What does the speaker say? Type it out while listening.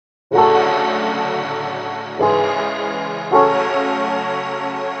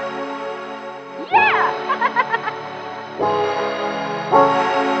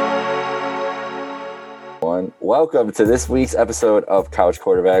Welcome to this week's episode of Couch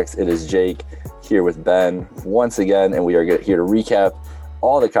Quarterbacks. It is Jake here with Ben once again, and we are here to recap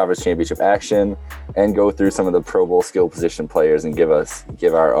all the conference championship action and go through some of the Pro Bowl skill position players and give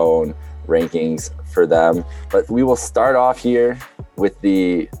our own rankings for them. But we will start off here with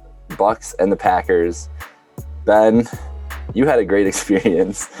the Bucs and the Packers. Ben, you had a great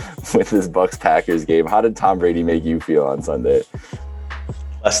experience with this Bucs-Packers game. How did Tom Brady make you feel on Sunday?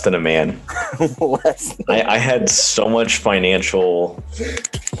 Less than a man. I had so much financial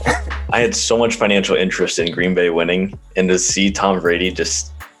interest in Green Bay winning, and to see Tom Brady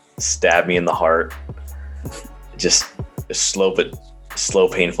just stab me in the heart, just a slow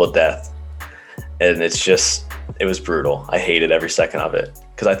painful death. And it was brutal. I hated every second of it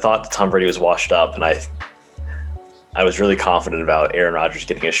because I thought that Tom Brady was washed up, and I was really confident about Aaron Rodgers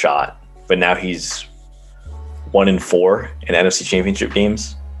getting a shot, but now he's 1-4 in NFC Championship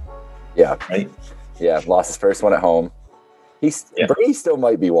games. Yeah. Right? Yeah, lost his first one at home. Brady still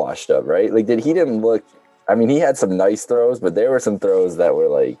might be washed up, right? Like, he had some nice throws, but there were some throws that were,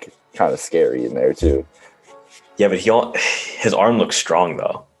 like, kind of scary in there, too. Yeah, but his arm looks strong,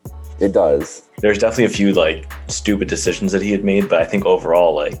 though. It does. There's definitely a few, like, stupid decisions that he had made, but I think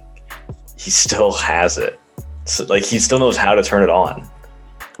overall, like, he still has it. So, like, he still knows how to turn it on.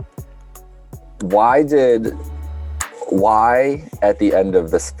 Why at the end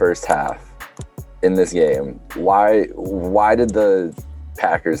of this first half in this game, why did the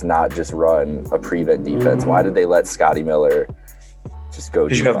Packers not just run a prevent defense? Why did they let Scotty Miller just go?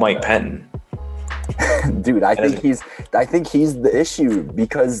 Because you have Mike Penton. Dude, I think he's the issue,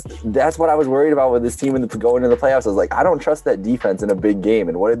 because that's what I was worried about with this team going into the playoffs. I was like, I don't trust that defense in a big game.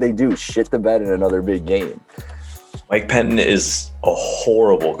 And what did they do? Shit the bed in another big game. Mike Penton is a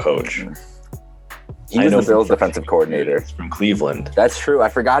horrible coach. He was the Bills' defensive coordinator from Cleveland. That's true. I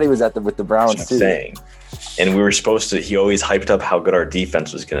forgot he was with the Browns That's too. Saying. And we were he always hyped up how good our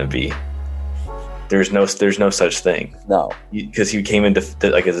defense was going to be. There's no such thing. No. Because he came into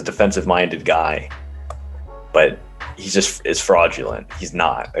like as a defensive-minded guy, but he just is fraudulent. He's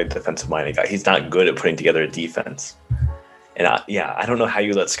not a defensive-minded guy. He's not good at putting together a defense. And I don't know how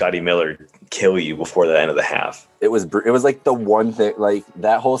you let Scotty Miller kill you before the end of the half. It was like the one thing, like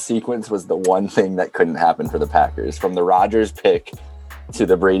that whole sequence was the one thing that couldn't happen for the Packers. From the Rodgers pick to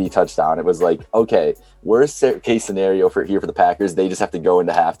the Brady touchdown, it was like, okay, worst case scenario for the Packers, they just have to go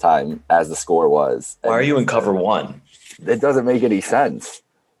into halftime as the score was. Why are you in cover one? It doesn't make any sense.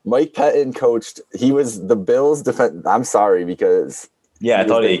 Mike Pettin coached. He was the Bills' defense. I'm sorry, because I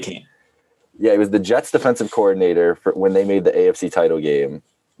thought he came. Yeah, he was the Jets defensive coordinator for when they made the AFC title game.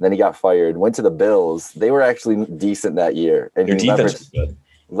 Then he got fired, went to the Bills. They were actually decent that year. And your defense was good.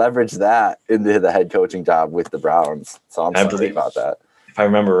 Leveraged that into the head coaching job with the Browns. So I'm sorry about that. If I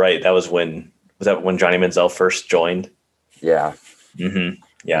remember right, that was when Johnny Manziel first joined? Yeah. Mm-hmm.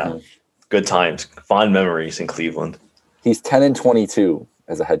 Yeah. Mm-hmm. Good times. Fond memories in Cleveland. He's 10-22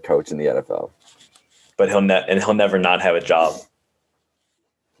 as a head coach in the NFL. But he'll never not have a job.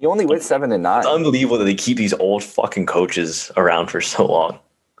 He only went 7-9. It's unbelievable that they keep these old fucking coaches around for so long.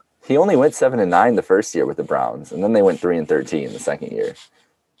 He only went 7-9 the first year with the Browns, and then they went 3-13 the second year.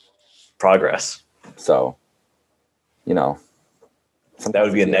 Progress. So, that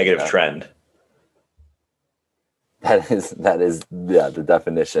would be a negative trend. That is the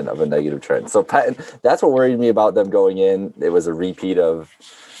definition of a negative trend. So that's what worried me about them going in. It was a repeat of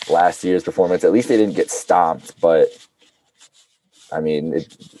last year's performance. At least they didn't get stomped, but I mean,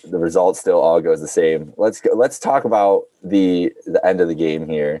 the result still all goes the same. Let's talk about the end of the game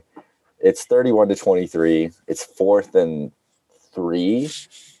here. It's 31-23. It's 4th and 3,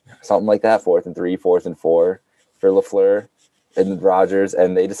 something like that. 4th and 3, 4th and 4 for LaFleur and Rodgers,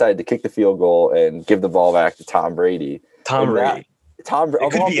 and they decided to kick the field goal and give the ball back to Tom Brady. It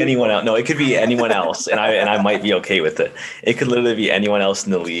could be anyone else. No, it could be anyone else, and I might be okay with it. It could literally be anyone else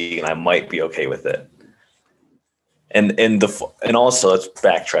in the league, and I might be okay with it. And also, let's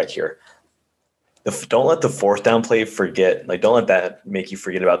backtrack here. Don't let the 4th down play don't let that make you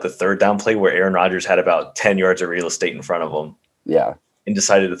forget about the 3rd down play where Aaron Rodgers had about 10 yards of real estate in front of him. Yeah. And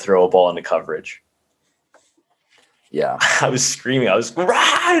decided to throw a ball into coverage. Yeah. I was screaming. I was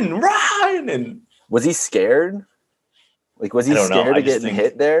run. And was he scared? Like, was he scared of getting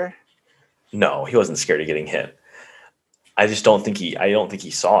hit there? No, he wasn't scared of getting hit. I don't think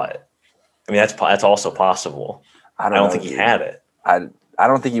he saw it. I mean, that's also possible. I don't think he had it. I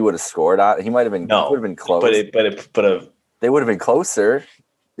don't think he would have scored on it. He might have been. No, would have been close. But they would have been closer.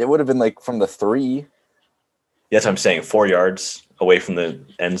 It would have been like from the 3. That's what I'm saying. 4 yards away from the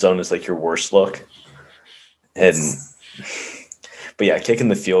end zone is like your worst look. But yeah, kicking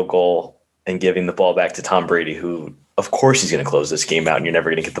the field goal and giving the ball back to Tom Brady, who, of course, he's going to close this game out, and you're never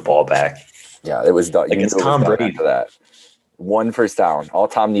going to get the ball back. Yeah, it was done. Like, it's Tom Brady. After that. One first down. All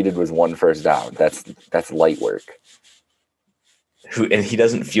Tom needed was one first down. That's light work. And he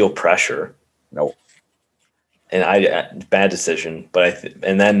doesn't feel pressure. Nope. And bad decision. But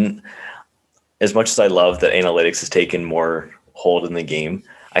and then, as much as I love that analytics has taken more hold in the game,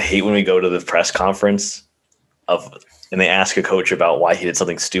 I hate when we go to the press conference and they ask a coach about why he did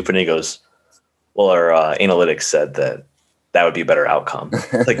something stupid, and he goes, "Well, our analytics said that would be a better outcome."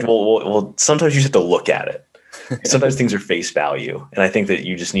 Like, well, sometimes you just have to look at it. Sometimes things are face value, and I think that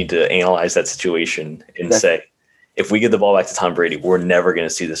you just need to analyze that situation and say, if we get the ball back to Tom Brady, we're never going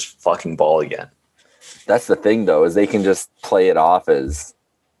to see this fucking ball again. That's the thing, though, is they can just play it off as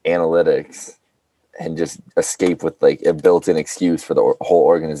analytics and just escape with like a built-in excuse for the whole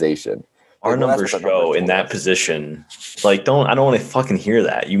organization. Our numbers show in that position. Like, I don't want to fucking hear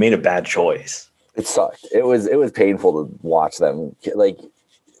that. You made a bad choice. It sucked. It was painful to watch them. Like,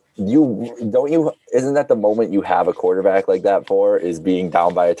 isn't that the moment you have a quarterback like that for, is being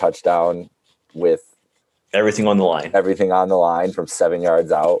down by a touchdown with everything on the line from 7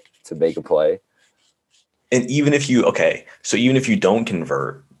 yards out to make a play? And even if you don't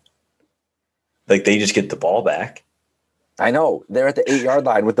convert, like, they just get the ball back. I know, they're at the 8-yard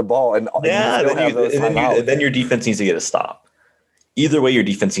line with the ball, and then your defense needs to get a stop. Either way, your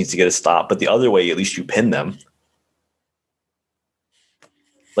defense needs to get a stop, but the other way, at least you pin them.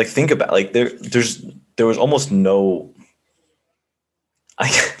 Like, think about, like, there was almost no.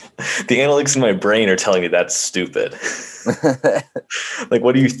 The analytics in my brain are telling me that's stupid. Like,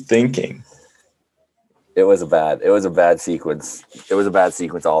 what are you thinking? It was a bad sequence. It was a bad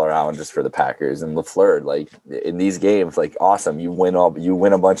sequence all around, just for the Packers and LaFleur. Like, in these games, like, awesome, you win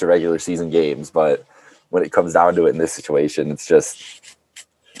a bunch of regular season games, but when it comes down to it in this situation, it's just,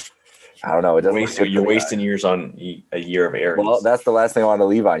 I don't know. It doesn't. You're wasting years on a year of Aaron. Well, that's the last thing I want to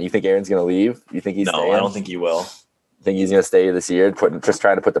leave on. You think Aaron's going to leave? You think he's no? staying? I don't think he will. Think he's going to stay this year? Just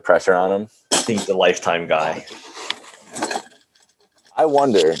trying to put the pressure on him. I think he's a lifetime guy. I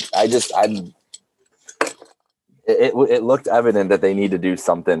wonder. It looked evident that they need to do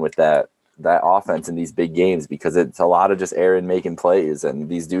something with that offense in these big games, because it's a lot of just Aaron making plays, and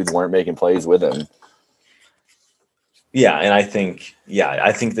these dudes weren't making plays with him. Yeah, and I think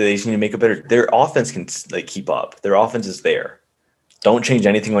that they just need to make a better. Their offense can, like, keep up. Their offense is there. Don't change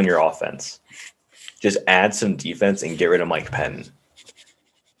anything on your offense. Just add some defense and get rid of Mike Penn.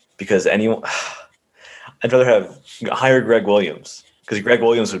 Because I'd rather hire Greg Williams, because Greg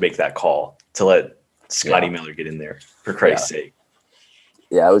Williams would make that call to let Scotty Miller get in there, for Christ's sake.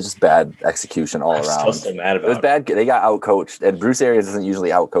 Yeah, it was just bad execution all around. I'm still so mad about it. It was bad. They got outcoached, and Bruce Arians doesn't usually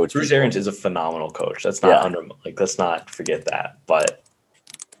outcoach. Bruce Arians is a phenomenal coach. Let's not forget that. But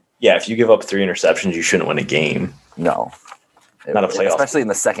yeah, if you give up 3 interceptions, you shouldn't win a game. No, not a playoff, especially in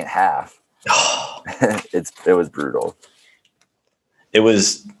the second half. It was brutal. It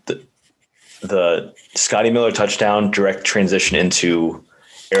was the Scotty Miller touchdown, direct transition into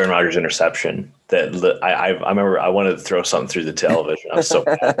Aaron Rodgers interception. That I remember I wanted to throw something through the television. I was so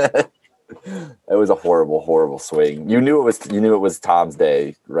mad. It was a horrible, horrible swing. You knew it was Tom's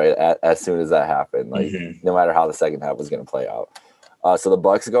day, right? As soon as that happened, like, no matter how the second half was going to play out. So the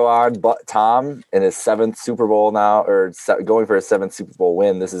Bucks go on, but Tom in his 7th Super Bowl now, or going for his 7th Super Bowl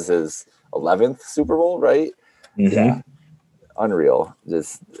win. This is his 11th Super Bowl, right? Mm-hmm. Yeah, unreal.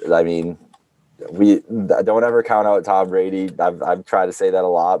 We don't ever count out Tom Brady. I've tried to say that a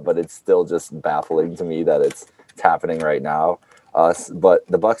lot, but it's still just baffling to me that it's happening right now. But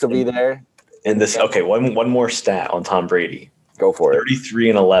the Bucks will be there. And one more stat on Tom Brady. Go for it.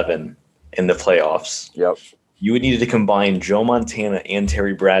 33-11 in the playoffs. Yep. You would need to combine Joe Montana and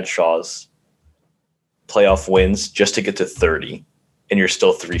Terry Bradshaw's playoff wins just to get to 30, and you're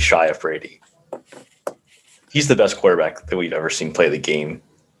still 3 shy of Brady. He's the best quarterback that we've ever seen play the game.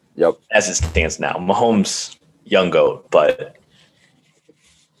 Yep. As it stands now. Mahomes, young GOAT, but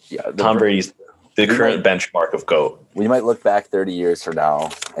Tom Brady's the current benchmark of GOAT. We might look back 30 years from now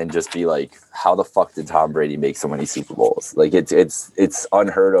and just be like, how the fuck did Tom Brady make so many Super Bowls? Like, it's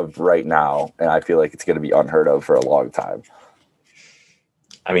unheard of right now, and I feel like it's going to be unheard of for a long time.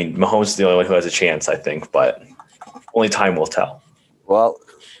 I mean, Mahomes is the only one who has a chance, I think, but only time will tell. Well,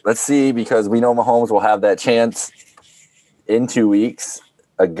 let's see, because we know Mahomes will have that chance in 2 weeks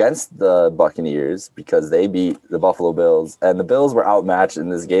against the Buccaneers, because they beat the Buffalo Bills, and the Bills were outmatched in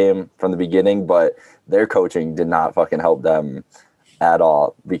this game from the beginning, but their coaching did not fucking help them at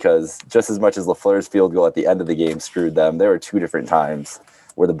all, because just as much as LaFleur's field goal at the end of the game screwed them, there were 2 different times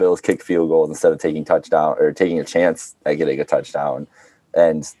where the Bills kicked field goals instead of taking a chance at getting a touchdown.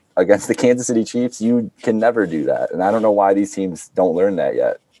 And against the Kansas City Chiefs, you can never do that. And I don't know why these teams don't learn that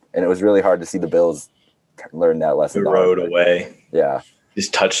yet. And it was really hard to see the Bills learn that lesson. The road away. Yeah.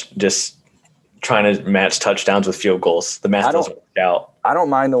 Just trying to match touchdowns with field goals. The math doesn't work out. I don't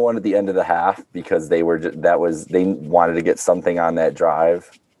mind the one at the end of the half because they wanted to get something on that drive,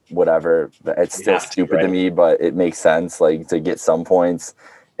 whatever. It's still stupid to me, but it makes sense, like, to get some points.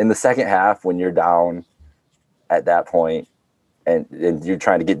 In the second half, when you're down at that point and you're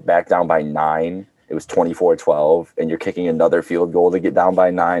trying to get back down by 9, it was 24-12, and you're kicking another field goal to get down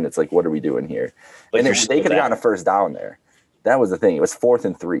by 9. It's like, what are we doing here? Like, and they could have gotten a first down there. That was the thing. It was 4th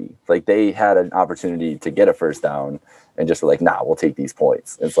and 3. Like, they had an opportunity to get a first down and just were like, nah, we'll take these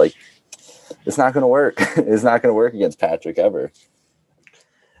points. It's like, it's not going to work. It's not going to work against Patrick ever.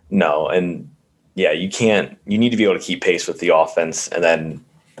 No. And yeah, you need to be able to keep pace with the offense. And then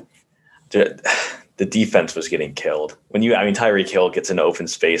the defense was getting killed. Tyreek Hill gets into open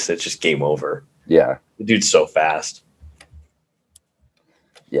space, it's just game over. Yeah. The dude's so fast.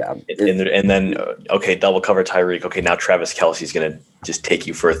 Yeah. And then, okay, double cover Tyreek. Okay, now Travis Kelce's going to just take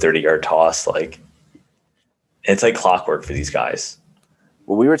you for a 30-yard toss. Like, it's like clockwork for these guys.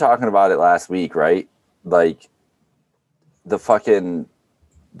 Well, we were talking about it last week, right? Like, the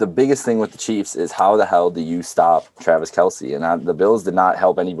biggest thing with the Chiefs is how the hell do you stop Travis Kelce? And the Bills did not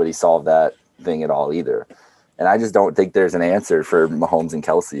help anybody solve that thing at all either. And I just don't think there's an answer for Mahomes and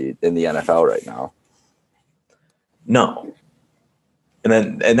Kelce in the NFL right now. No.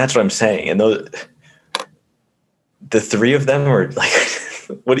 And that's what I'm saying. And the three of them are like,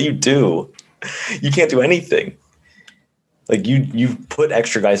 what do? You can't do anything. Like, you put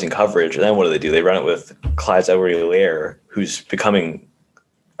extra guys in coverage, and then what do? They run it with Clyde Edwards-Helaire, who's becoming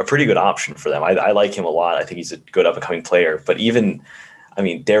a pretty good option for them. I like him a lot. I think he's a good up-and-coming player. But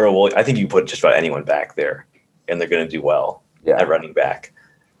Darrell Williams, I think you put just about anyone back there, and they're going to do well at running back.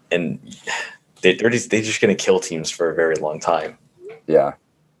 And they're just going to kill teams for a very long time. Yeah.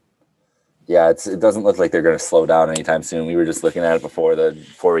 Yeah, it doesn't look like they're going to slow down anytime soon. We were just looking at it before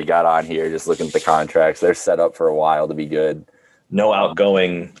we got on here, just looking at the contracts. They're set up for a while to be good. No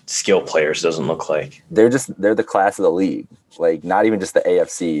outgoing skill players, doesn't look like. They're the class of the league. Like, not even just the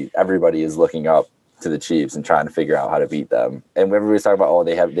AFC. Everybody is looking up to the Chiefs and trying to figure out how to beat them. And everybody's talking about,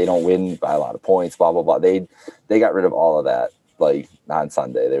 they don't win by a lot of points, blah, blah, blah. They got rid of all of that, like, on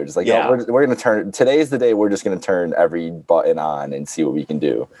Sunday. They were just like, we're going to turn – today's the day we're just going to turn every button on and see what we can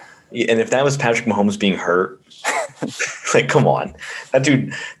do. And if that was Patrick Mahomes being hurt, like, come on. That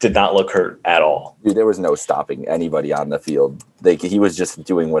dude did not look hurt at all. Dude, there was no stopping anybody on the field. He was just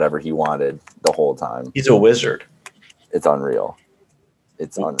doing whatever he wanted the whole time. He's a wizard. It's unreal.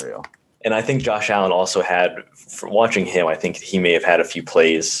 It's unreal. And I think Josh Allen also had, for watching him, I think he may have had a few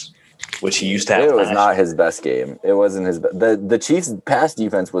plays, which he used to have. It was not his best game. It wasn't his best. The Chiefs' pass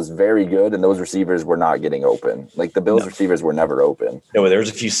defense was very good, and those receivers were not getting open. Like, the Bills' receivers were never open. No, there was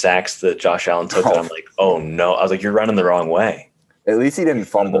a few sacks that Josh Allen took, and I'm like, oh, no. I was like, you're running the wrong way. At least he didn't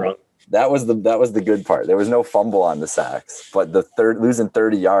fumble. That was the good part. There was no fumble on the sacks, but losing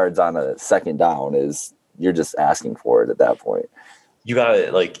 30 yards on a second down you're just asking for it at that point. You got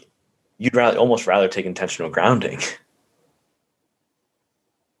to, like, you'd almost rather take intentional grounding.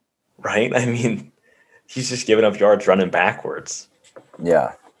 Right? I mean, he's just giving up yards running backwards.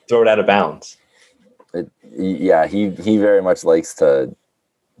 Yeah. Throw it out of bounds. He very much likes to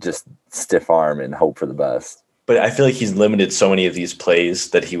just stiff arm and hope for the best. But I feel like he's limited so many of these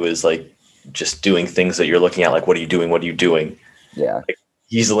plays that he was, like, just doing things that you're looking at, like, what are you doing? What are you doing? Yeah. Like,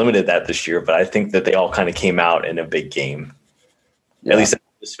 he's limited that this year, but I think that they all kind of came out in a big game. Yeah. At least it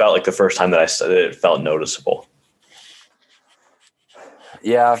just felt like the first time that it felt noticeable.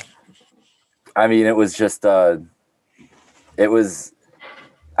 Yeah. I mean, it was just, I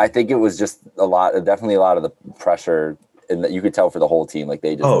think it was just definitely a lot of the pressure, and that you could tell for the whole team, like,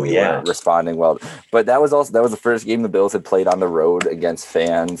 they just weren't responding well. But that was the first game the Bills had played on the road against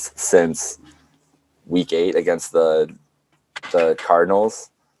fans since week 8 against the Cardinals.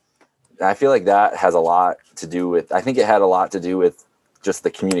 And I feel like that has a lot to do with, I think it had a lot to do with just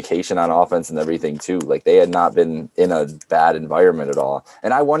the communication on offense and everything too. Like, they had not been in a bad environment at all.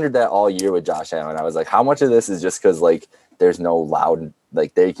 And I wondered that all year with Josh Allen. I was like, how much of this is just because, like, there's no loud,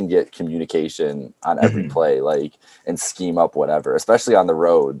 like, they can get communication on every play, like, and scheme up whatever, especially on the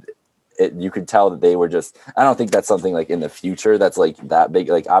road. You could tell that they were just, I don't think that's something, like, in the future that's, like, that big.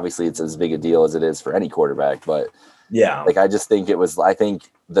 Like, obviously it's as big a deal as it is for any quarterback, but yeah, like, I think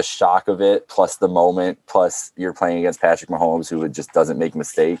the shock of it, plus the moment, plus you're playing against Patrick Mahomes, who just doesn't make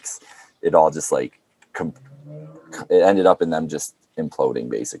mistakes. It all just, like, it ended up in them just imploding,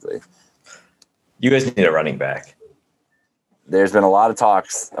 basically. You guys need a running back. there's been a lot of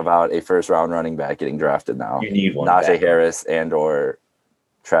talks about a first-round running back getting drafted now. You need one. Najee Harris and or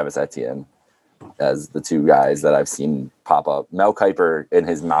Travis Etienne as the two guys that I've seen pop up. Mel Kiper in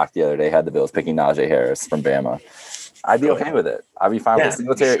his mock the other day had the Bills picking Najee Harris from Bama. I'd be okay with it. I'd be fine with it.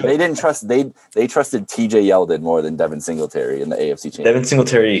 Singletary. They didn't trust. They trusted T.J. Yeldon more than Devin Singletary in the AFC Championship. Devin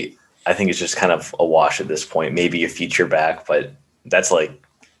Singletary, I think, is just kind of a wash at this point. Maybe a feature back, but that's like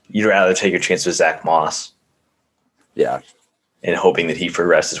you'd rather take your chance with Zach Moss. Yeah, and hoping that he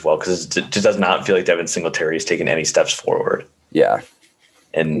progresses well because it just does not feel like Devin Singletary has taken any steps forward. Yeah,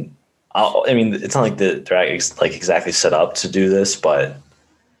 and I mean, it's not like they're like exactly set up to do this, but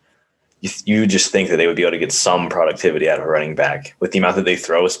you just think that they would be able to get some productivity out of a running back with the amount that they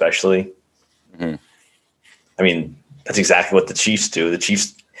throw, especially. Mm-hmm. I mean, that's exactly what the Chiefs do. The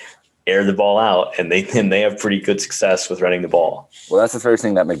Chiefs air the ball out, and they have pretty good success with running the ball. Well, that's the first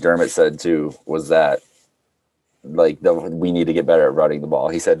thing that McDermott said too, was that we need to get better at running the ball.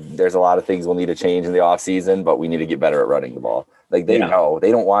 He said there's a lot of things we'll need to change in the offseason, but we need to get better at running the ball. Like they know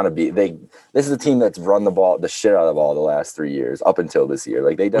they don't want to be this is a team that's run the shit out of the ball the last 3 years up until this year.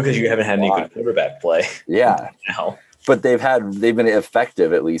 Like because you haven't had any good quarterback play. Yeah. Now. But they've been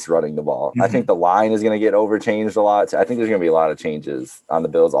effective at least running the ball. Mm-hmm. I think the line is going to get overchanged a lot. I think there's going to be a lot of changes on the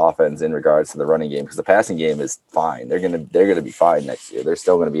Bills offense in regards to the running game because the passing game is fine. They're going to be fine next year. They're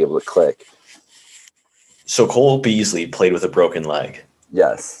still going to be able to click. So Cole Beasley played with a broken leg.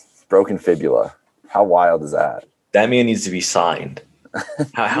 Yes. Broken fibula. How wild is that? That man needs to be signed.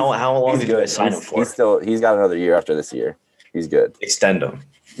 How long did you guys sign him for? He's got another year after this year. He's good. Extend him.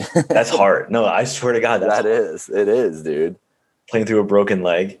 That's hard. No, I swear to God, it is, dude. Playing through a broken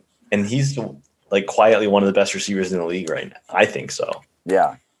leg, and he's like quietly one of the best receivers in the league right now. I think so.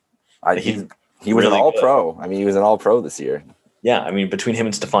 Yeah, he was really an All-Pro. I mean, he was an All-Pro this year. Yeah, I mean, between him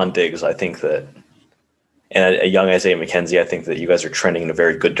and Stephon Diggs, I think that, and a young Isaiah McKenzie, I think that you guys are trending in a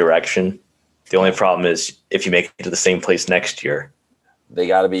very good direction. The only problem is if you make it to the same place next year, you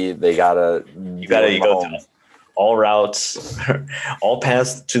gotta go through all routes, all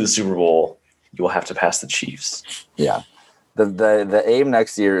paths to the Super Bowl. You will have to pass the Chiefs. Yeah, the aim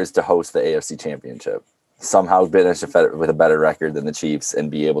next year is to host the AFC Championship. Somehow finish with a better record than the Chiefs and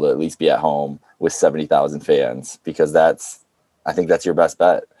be able to at least be at home with 70,000 fans because I think that's your best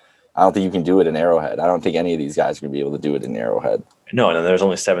bet. I don't think you can do it in Arrowhead. I don't think any of these guys are going to be able to do it in Arrowhead. No, and there's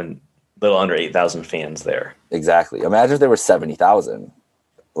only little under 8,000 fans there. Exactly. Imagine if there were 70,000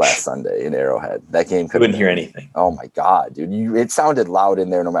 last Sunday in Arrowhead. That game couldn't hear anything. Oh my God, dude! It sounded loud in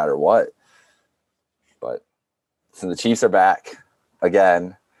there no matter what. But so the Chiefs are back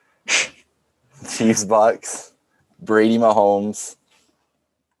again. Chiefs, Bucks, Brady, Mahomes.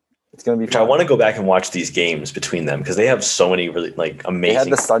 It's gonna be fun. I want to go back and watch these games between them because they have so many really amazing. They had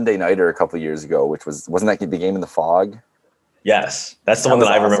the Sunday Nighter a couple years ago, which wasn't that the game in the fog? Yes, that's the one that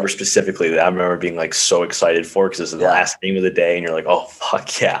I remember specifically. That I remember being so excited for because this is the last game of the day, and you're like, "Oh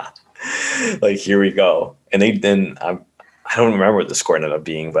fuck yeah!" Here we go. And I don't remember what the score ended up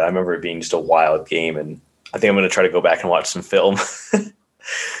being, but I remember it being just a wild game. And I think I'm going to try to go back and watch some film.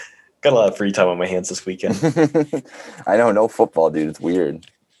 Got a lot of free time on my hands this weekend. I know, no football, dude. It's weird.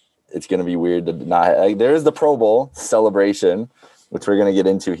 It's going to be weird to not. There's the Pro Bowl celebration, which we're going to get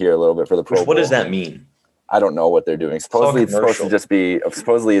into here a little bit for the Pro Bowl. What does that mean? I don't know what they're doing. Supposedly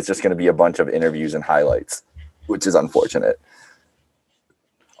it's just going to be a bunch of interviews and highlights, which is unfortunate.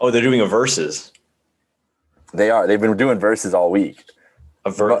 Oh, they're doing a versus. They are. They've been doing versus all week.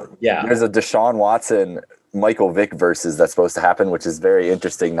 Yeah. There's a Deshaun Watson, Michael Vick versus that's supposed to happen, which is very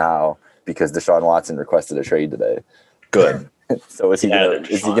interesting now because Deshaun Watson requested a trade today. Good. So is he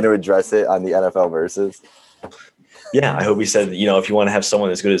going to address it on the NFL versus? Yeah, I hope he said, if you want to have someone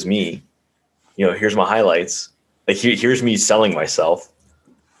as good as me, here's my highlights. Here's me selling myself.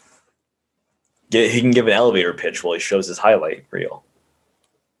 He can give an elevator pitch while he shows his highlight reel.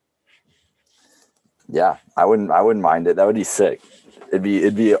 Yeah, I wouldn't mind it. That would be sick. It'd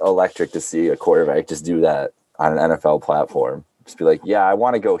be electric to see a quarterback just do that on an NFL platform. Just be like, yeah, I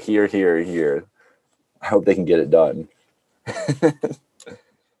want to go here, here, here. I hope they can get it done.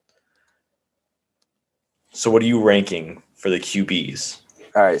 So what are you ranking for the QBs?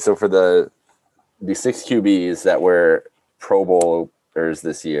 All right, so for the 6 QBs that were Pro Bowlers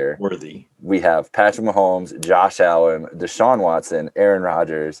this year, worthy, we have Patrick Mahomes, Josh Allen, Deshaun Watson, Aaron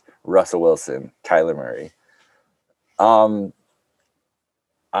Rodgers, Russell Wilson, Kyler Murray. I'm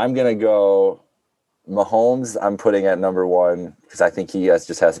gonna go Mahomes. I'm putting at number 1 because I think he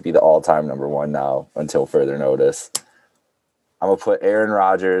just has to be the all-time number 1 now until further notice. I'm gonna put Aaron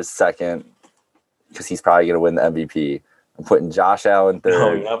Rodgers second because he's probably gonna win the MVP. I'm putting Josh Allen third.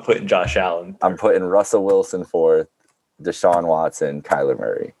 No, you're not putting Josh Allen. I'm putting Russell Wilson fourth. Deshaun Watson, Kyler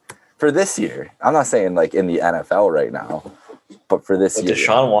Murray for this year. I'm not saying like in the NFL right now, but for this year.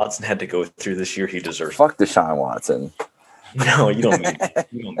 Deshaun Watson had to go through this year. He deserves. Fuck Deshaun Watson. No, you don't mean that.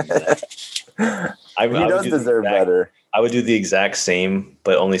 He does deserve better. I would do the exact same,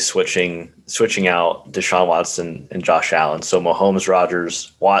 but only switching out Deshaun Watson and Josh Allen. So Mahomes,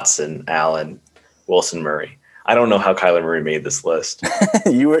 Rodgers, Watson, Allen, Wilson, Murray. I don't know how Kyler Murray made this list.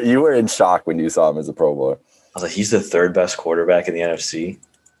 You were in shock when you saw him as a Pro Bowler. I was like, he's the third best quarterback in the NFC.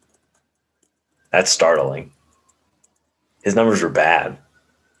 That's startling. His numbers were bad.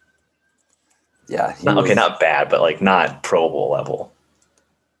 Yeah. Not bad, but like not Pro Bowl level.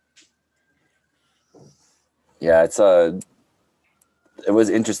 Yeah, it was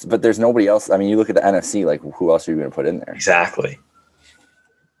interesting, but there's nobody else. I mean, you look at the NFC, like who else are you going to put in there? Exactly.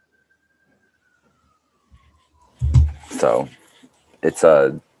 So, it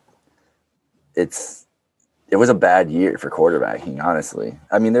was a bad year for quarterbacking, honestly.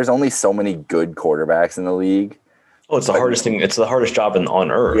 I mean, there's only so many good quarterbacks in the league. Oh, it's the hardest thing. It's the hardest job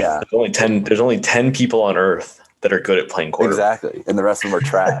on earth. Yeah. There's only 10 people on earth that are good at playing quarterback. Exactly. And the rest of them are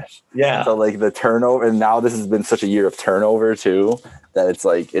trash. Yeah. So like the turnover, and now this has been such a year of turnover too, that it's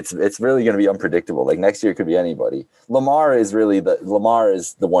like it's really going to be unpredictable. Like next year it could be anybody. Lamar is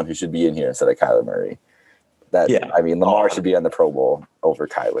the one who should be in here instead of Kyler Murray. I mean, Lamar should be on the Pro Bowl over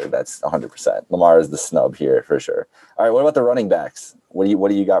Kyler. That's 100%. Lamar is the snub here for sure. All right, what about the running backs? What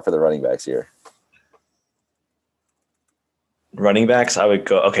do you got for the running backs here? Running backs, I would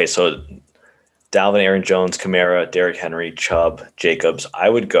go. Okay, so Dalvin, Aaron Jones, Kamara, Derrick Henry, Chubb, Jacobs. I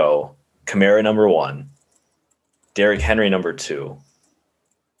would go Kamara number 1, Derrick Henry number 2,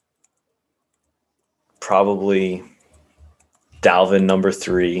 probably Dalvin number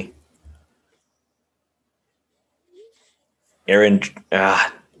 3,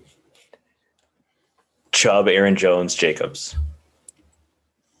 Chubb, Aaron Jones, Jacobs.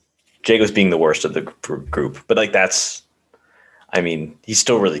 Jacobs being the worst of the group, but like he's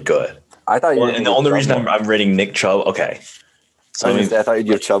still really good. I thought you. And the only reason I'm rating Nick Chubb, okay. So I thought you'd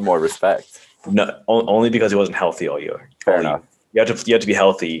give Chubb more respect. No, only because he wasn't healthy all year. Fair enough. You have to be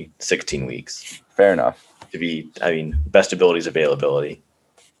healthy 16 weeks. Fair enough. To be, best ability is availability.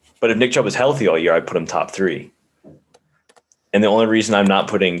 But if Nick Chubb was healthy all year, I'd put him top 3. And the only reason I'm not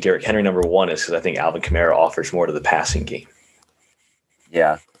putting Derrick Henry number 1 is because I think Alvin Kamara offers more to the passing game.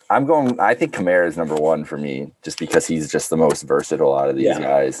 Yeah. I think Kamara is number 1 for me, just because he's just the most versatile out of these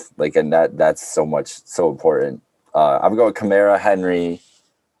guys. Like, and that's so important. I'm going Kamara, Henry,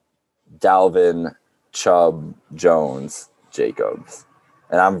 Dalvin, Chubb, Jones, Jacobs.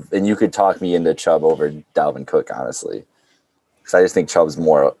 And you could talk me into Chubb over Dalvin Cook, honestly. Because I just think Chubb's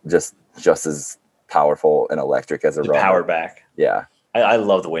more just as powerful and electric as a runner. Power back. Yeah. I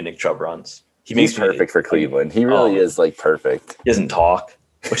love the way Nick Chubb runs. He's perfect for Cleveland. He really is like perfect. He doesn't talk,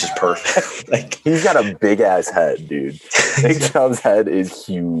 which is perfect. Like he's got a big ass head, dude. Nick Chubb's head is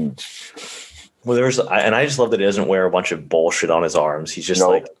huge. Well, I just love that he doesn't wear a bunch of bullshit on his arms. He's just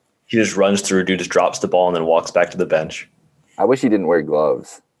he just runs through, dude, just drops the ball and then walks back to the bench. I wish he didn't wear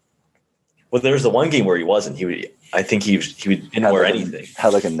gloves. Well, there was the one game where he wasn't. I think he didn't wear anything.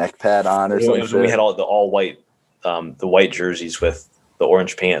 Had like a neck pad on or something. We had all white, the white jerseys with the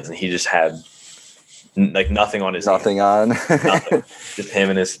orange pants, and he just had like nothing on his. Nothing on. Nothing.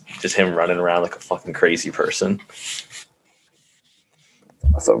 Just him running around like a fucking crazy person.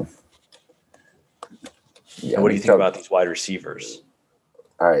 Awesome. Yeah. And what do you think about these wide receivers?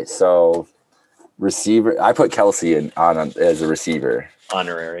 All right, so receiver. I put Kelsey on as a receiver.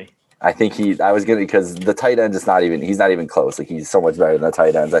 Honorary. I think because the tight end is he's not even close. Like he's so much better than the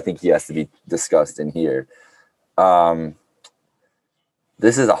tight ends. I think he has to be discussed in here.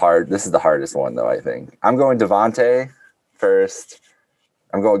 This is the hardest one though, I think. I'm going Devontae first.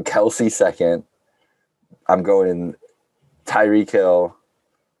 I'm going Kelsey second. I'm going Tyreek Hill,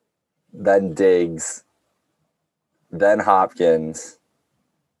 then Diggs, then Hopkins,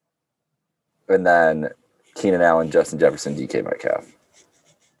 and then Keenan Allen, Justin Jefferson, DK Metcalf.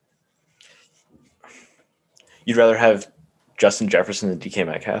 You'd rather have Justin Jefferson than DK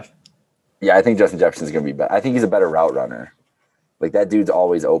Metcalf? Yeah, I think Justin Jefferson's going to be better. I think he's a better route runner. Like, that dude's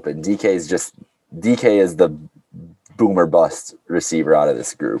always open. DK is the boomer bust receiver out of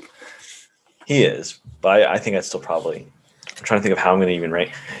this group. He is, but I think I'd still probably – I'm trying to think of how I'm going to even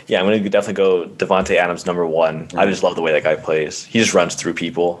rank. Yeah, I'm going to definitely go Devontae Adams number 1. Mm-hmm. I just love the way that guy plays. He just runs through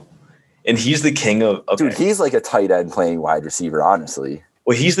people. And he's the king of – okay. Dude, he's like a tight end playing wide receiver, honestly.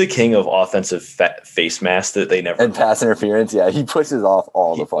 Well, he's the king of offensive face mask that they never – And pass interference, yeah. He pushes off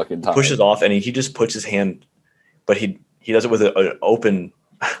all the fucking time. Pushes off, and he just puts his hand – but he does it with an open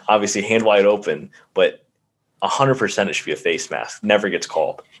 – obviously hand wide open, but 100% it should be a face mask. Never gets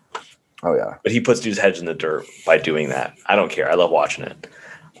called. Oh yeah. But he puts dudes' heads in the dirt by doing that. I don't care. I love watching it.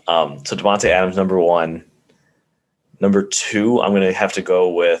 So Devontae Adams, number 1. Number 2, I'm going to have to go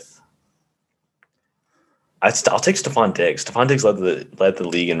with I'll take Stephon Diggs. Stephon Diggs led the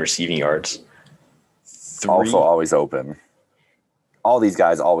league in receiving yards. 3, Also always open. All these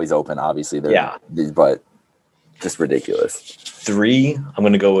guys always open, obviously. But just ridiculous. 3, I'm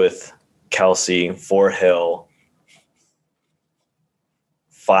going to go with Kelsey. 4, Hill.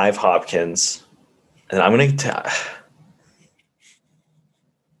 5, Hopkins. And I'm going to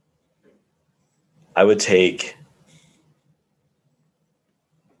I would take –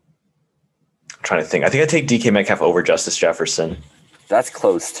 I'm trying to think. I think I'd take DK Metcalf over Justice Jefferson. That's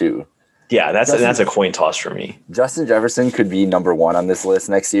close, too. Yeah, that's a coin toss for me. Justin Jefferson could be number 1 on this list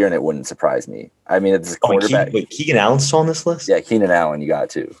next year, and it wouldn't surprise me. I mean, it's a quarterback. Keegan Allen's still on this list? Yeah, Keenan Allen, you got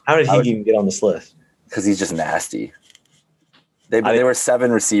to. How did he even get on this list? Because he's just nasty. There were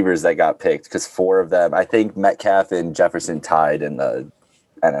 7 receivers that got picked because 4 of them, I think Metcalf and Jefferson tied in the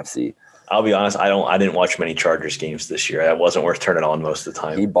NFC. I'll be honest, I didn't watch many Chargers games this year. That wasn't worth turning on most of the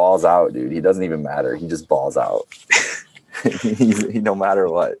time. He balls out, dude. He doesn't even matter. He just balls out. No matter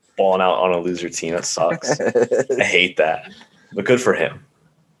what. Balling out on a loser team, that sucks. I hate that. But good for him.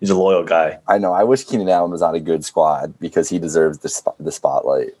 He's a loyal guy. I know. I wish Keenan Allen was on a good squad because he deserves the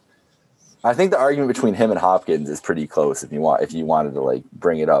spotlight. I think the argument between him and Hopkins is pretty close if you wanted to like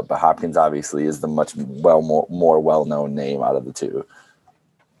bring it up. But Hopkins obviously is the much more well-known name out of the two.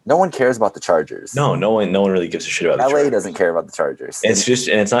 No one cares about the Chargers. No one really gives a shit about the Chargers. LA doesn't care about the Chargers.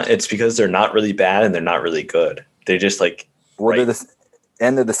 It's because they're not really bad and they're not really good. They're just like they're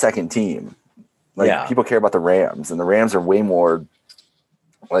the second team. People care about the Rams, and the Rams are way more.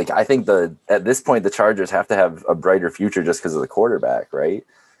 Like I think at this point the Chargers have to have a brighter future just because of the quarterback, right?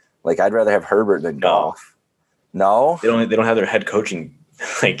 Like I'd rather have Herbert than Goff. No, they don't have their head coaching.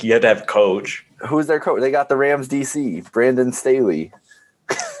 Like you have to have coach. Who's their coach? They got the Rams DC, Brandon Staley.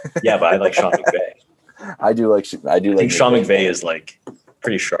 Yeah, but I like Sean McVay. I think Sean McVay is like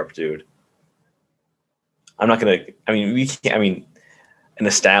pretty sharp dude. I'm not gonna. I mean, an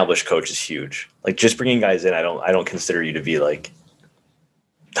established coach is huge. Like just bringing guys in, I don't consider you to be like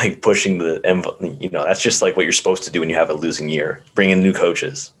pushing the envelope. That's just like what you're supposed to do when you have a losing year. Bring in new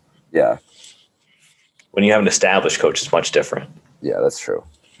coaches. Yeah. When you have an established coach, it's much different. Yeah, that's true.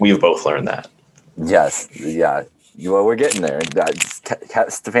 We've both learned that. Yes. Yeah. Well, we're getting there.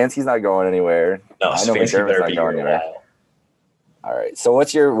 Stefanski's not going anywhere. No, I know McDermott's not going anywhere. All right. So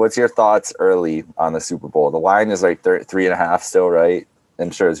what's your thoughts early on the Super Bowl? The line is like 3.5 still, right?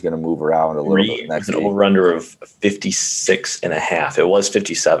 I'm sure it's going to move around a little bit next week. An over-under of 56.5. It was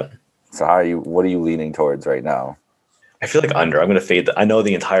 57. So what are you leaning towards right now? I feel like under. I'm going to fade. I know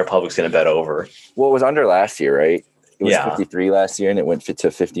the entire public's going to bet over. Well, it was under last year, right? It was 53 last year, and it went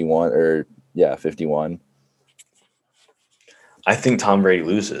to 51 51. I think Tom Brady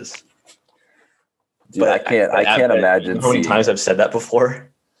loses. Dude, I can't imagine. How many times I've said that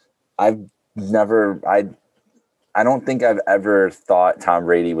before? I don't think I've ever thought Tom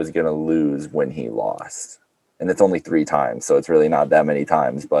Brady was going to lose when he lost. And it's only 3 times, so it's really not that many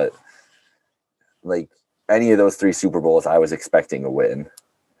times. But, like, any of those 3 Super Bowls, I was expecting a win.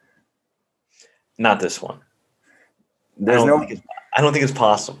 Not this one. I don't think it's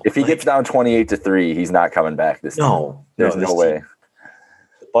possible. If he gets down 28-3, he's not coming back this time. There's no way.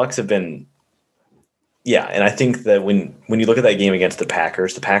 The Bucs have been... Yeah, and I think that when you look at that game against the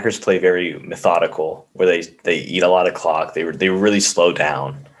Packers play very methodical, where they eat a lot of clock. They really slow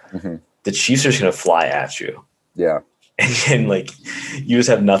down. Mm-hmm. The Chiefs are just going to fly at you. Yeah, and like you just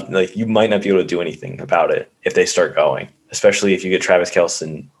have nothing. Like you might not be able to do anything about it if they start going. Especially if you get Travis Kelce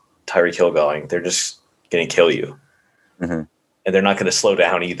and Tyreek Hill going, they're just going to kill you, and they're not going to slow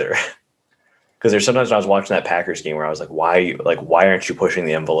down either. Because there's sometimes when I was watching that Packers game where I was like, why aren't you pushing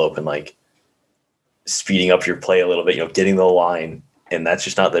the envelope and like speeding up your play a little bit, getting the line, and that's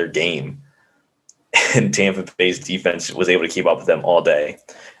just not their game. And Tampa Bay's defense was able to keep up with them all day.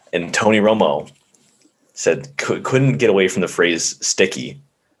 And Tony Romo said couldn't get away from the phrase sticky.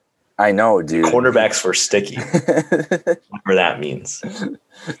 I know, dude. Quarterbacks were sticky. Whatever that means.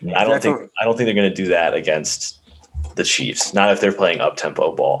 I don't think they're going to do that against the Chiefs. Not if they're playing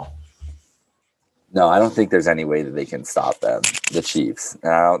up-tempo ball. No, I don't think there's any way that they can stop them, the Chiefs.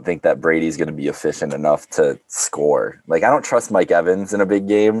 And I don't think that Brady's going to be efficient enough to score. Like, I don't trust Mike Evans in a big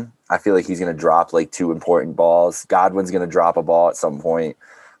game. I feel like he's going to drop, like, 2 important balls. Godwin's going to drop a ball at some point.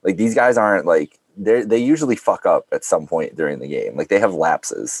 Like, these guys aren't, like, they usually fuck up at some point during the game. Like, they have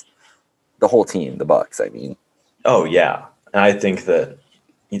lapses. The whole team, the Bucs, I mean. Oh, yeah. And I think that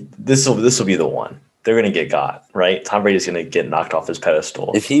this will be the one. they're going to get got, right? Tom Brady's going to get knocked off his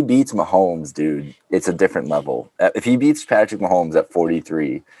pedestal. If he beats Mahomes, dude, it's a different level. If he beats Patrick Mahomes at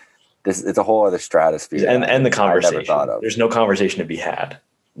 43, it's a whole other stratosphere. And the conversation. I never thought of. There's no conversation to be had.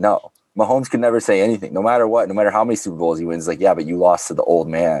 No. Mahomes could never say anything, no matter what, no matter how many Super Bowls he wins. Like, yeah, but you lost to the old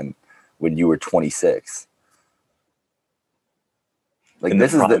man when you were 26. Like,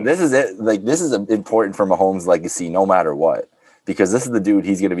 this is it. Like, this is important for Mahomes' legacy, no matter what, because this is the dude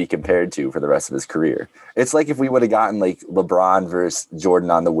he's going to be compared to for the rest of his career. It's like if we would have gotten like LeBron versus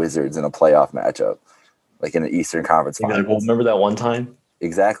Jordan on the Wizards in a playoff matchup, like in the Eastern Conference Finals. Well, remember that one time?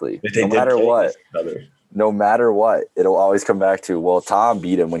 Exactly. No matter what, it'll always come back to, well, Tom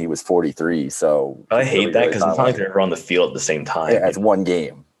beat him when he was 43. So I hate that because it's not like they're ever on the field at the same time. Yeah, it's one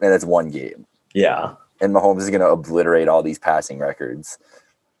game, and it's one game. Yeah. And Mahomes is going to obliterate all these passing records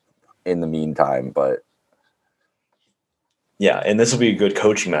in the meantime. But yeah, and this will be a good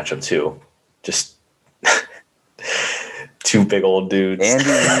coaching matchup too. Just two big old dudes, Andy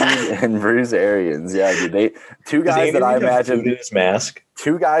Reid and Bruce Arians. Yeah, dude, two guys that I imagine in his mask.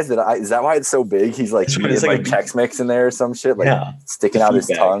 Two guys that is that why it's so big? He's like eating like Chex Mix in there or some shit, like sticking out his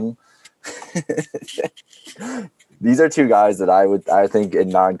tongue. These are two guys that I think in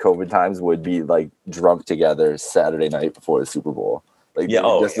non-COVID times would be like drunk together Saturday night before the Super Bowl. Like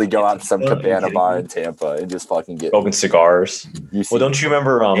go out to some cabana bar in Tampa and just fucking get smoking cigars. Well, don't you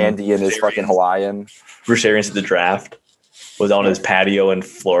remember Andy and his fucking Hawaiian? Bruce Arians at the draft was on his patio in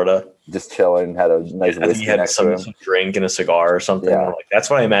Florida, just chilling. Had a nice whiskey. He had some drink and a cigar or something. Yeah. Like, that's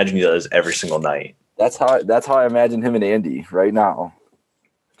what I imagine he does every single night. That's how I imagine him and Andy right now,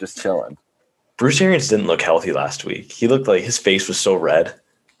 just chilling. Bruce Arians didn't look healthy last week. He looked like his face was so red.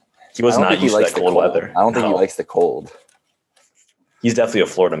 He was not used to that cold weather. I don't think he likes the cold. He's definitely a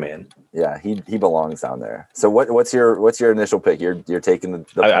Florida man. Yeah, he belongs down there. So what's your initial pick? You're taking the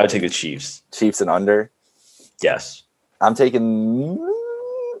I would take the Chiefs. Chiefs and under? Yes. I'm taking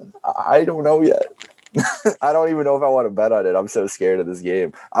I don't know yet. I don't even know if I want to bet on it. I'm so scared of this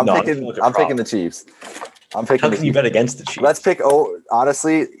game. I'm picking the Chiefs. How can you bet against the Chiefs? Let's pick.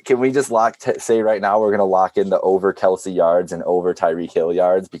 Honestly, can we just say right now we're going to lock in the over Kelsey yards and over Tyreek Hill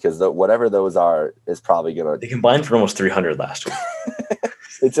yards, because whatever those are is probably going to. They combined for almost 300 last week.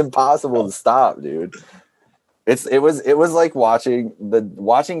 It's impossible to stop, dude. It was like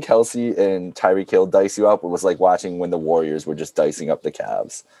watching Kelsey and Tyreek Hill dice you up. It was like watching when the Warriors were just dicing up the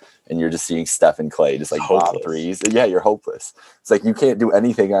Cavs. And you're just seeing Steph and Clay just like pop threes. Yeah, you're hopeless. It's like you can't do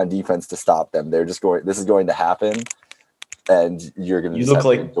anything on defense to stop them. They're just going. This is going to happen, and you're going to have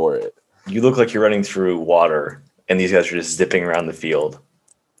to endure it. You look like you're running through water, and these guys are just zipping around the field.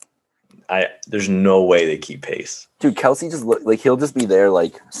 There's no way they keep pace. Dude, Kelsey just he'll just be there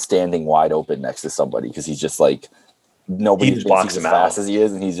like standing wide open next to somebody because he's just like nobody just blocks him as fast as he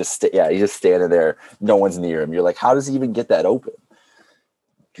is, and he's just standing there. No one's near him. You're like, how does he even get that open?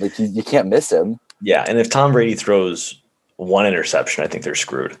 Like you can't miss him. Yeah, and if Tom Brady throws one interception, I think they're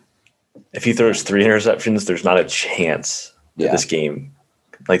screwed. If he throws 3 interceptions, there's not a chance that this game.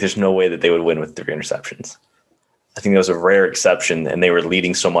 Like, there's no way that they would win with 3 interceptions. I think that was a rare exception, and they were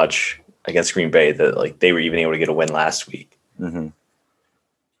leading so much against Green Bay that like they were even able to get a win last week. Mm-hmm.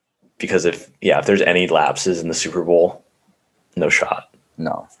 Because if there's any lapses in the Super Bowl, no shot.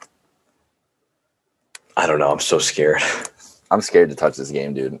 No. I don't know. I'm so scared. I'm scared to touch this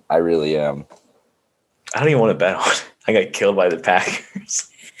game, dude. I really am. I don't even want to bet on it. I got killed by the Packers.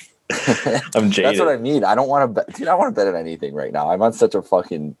 I'm jaded. That's what I mean. I don't want to bet. Dude, I want to bet on anything right now. I'm on such a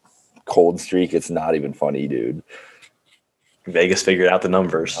fucking cold streak. It's not even funny, dude. Vegas figured out the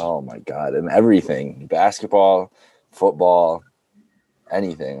numbers. Oh, my God. And everything. Basketball, football,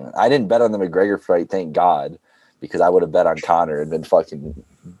 anything. I didn't bet on the McGregor fight, thank God, because I would have bet on Conor and been fucking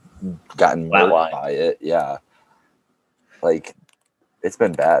gotten murdered by it. Yeah. Like, it's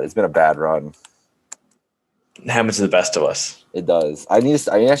been bad. It's been a bad run. It happens to the best of us. It does. I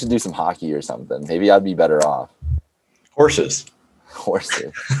should do some hockey or something. Maybe I'd be better off. Horses.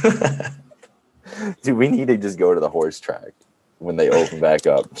 Dude, we need to just go to the horse track when they open back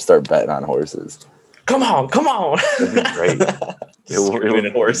up. Start betting on horses. Come on. That'd be great.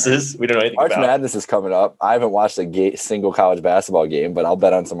 It horses. We don't know anything March Madness is coming up. I haven't watched a single college basketball game, but I'll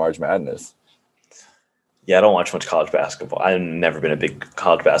bet on some March Madness. Yeah, I don't watch much college basketball. I've never been a big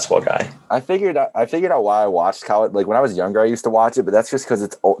college basketball guy. I figured out why I watched college. Like when I was younger, I used to watch it, but that's just because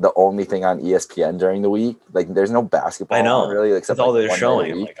it's the only thing on ESPN during the week. Like there's no basketball. I know, really, except that's all they're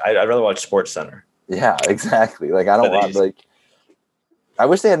showing. Like, I'd rather watch Sports Center. Yeah, exactly. Like I don't want I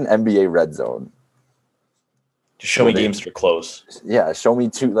wish they had an NBA Red Zone. Just show me games that are close. Yeah, show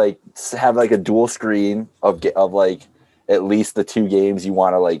me have like a dual screen of like. at least the 2 games you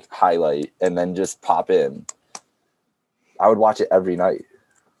want to like highlight and then just pop in. I would watch it every night.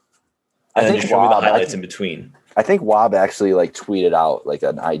 And then just show me the highlights in between. I think Wob actually like tweeted out like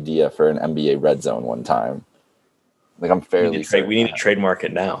an idea for an NBA Red Zone one time. Like I'm fairly certain. We need to trademark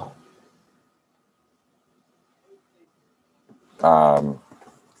it now.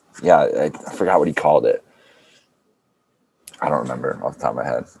 Yeah, I forgot what he called it. I don't remember off the top of my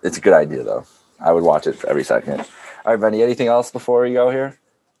head. It's a good idea though. I would watch it for every second. All right, Benny, anything else before we go here?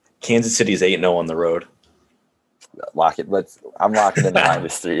 Kansas City's 8-0 on the road. Lock it. I'm locking in the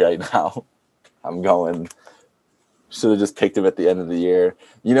 -3 right now. I'm going. Should have just picked him at the end of the year.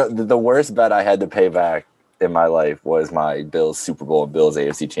 You know, the worst bet I had to pay back in my life was my Bills Super Bowl and Bills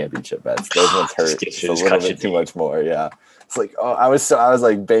AFC Championship bets. Those ones hurt a little bit too much more. Yeah, it's like I was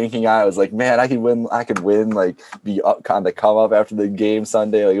like banking on. I was like, man, I could win. Like be up on the come up after the game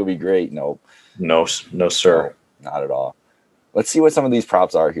Sunday. Like it'll be great. Nope. No, sir. No, not at all. Let's see what some of these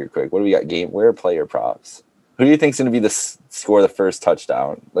props are here. Quick, what do we got? Where player props? Who do you think's going to be the score the first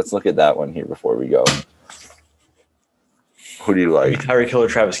touchdown? Let's look at that one here before we go. Who do you like? Tyreek Hill or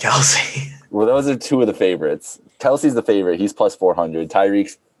Travis Kelce? Well, those are 2 of the favorites. Kelsey's the favorite. He's plus 400.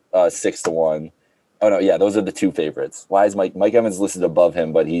 Tyreek's 6-1. Oh no, yeah, those are the 2 favorites. Why is Mike Evans listed above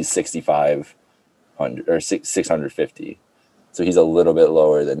him, but he's 6,500 or 650. So he's a little bit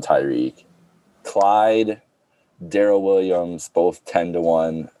lower than Tyreek. Clyde, Darrell Williams, both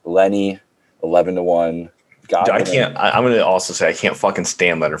 10-1. Lenny, 11-1. I'm going to also say I can't fucking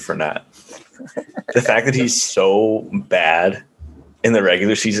stand Leonard Fournette. The fact that he's so bad in the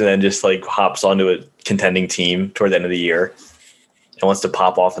regular season and just like hops onto a contending team toward the end of the year and wants to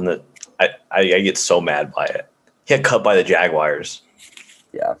pop off in the I get so mad by it. He got cut by the Jaguars.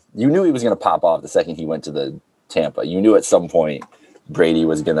 Yeah. You knew he was going to pop off the second he went to the Tampa. You knew at some point Brady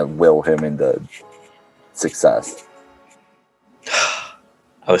was going to will him into success.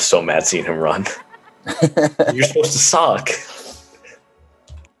 I was so mad seeing him run. You're supposed to suck.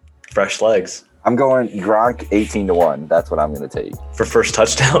 Fresh legs. I'm going Gronk 18-1. That's what I'm going to take. For first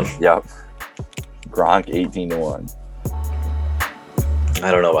touchdown? Yep. Gronk 18-1.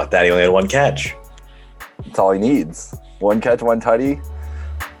 I don't know about that. He only had 1 catch. That's all he needs. 1 catch, 1 tutty.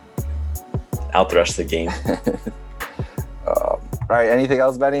 Out the rest of the game. All right. Anything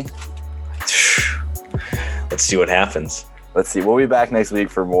else, Benny? Let's see what happens. Let's see. We'll be back next week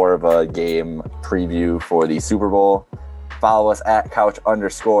for more of a game preview for the Super Bowl. Follow us at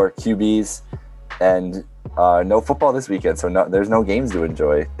couch_QBs. And no football this weekend, so there's no games to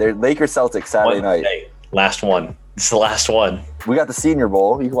enjoy. Lakers Celtics Saturday night. Last one. It's the last one. We got the Senior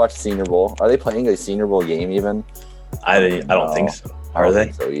Bowl. You can watch the Senior Bowl. Are they playing a Senior Bowl game even? I don't think so. Are they?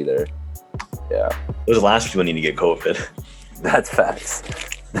 Think so either. Yeah. Those are the last people need to get COVID. That's facts.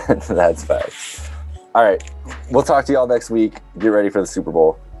 That's facts. All right. We'll talk to y'all next week. Get ready for the Super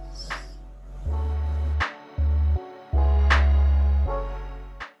Bowl.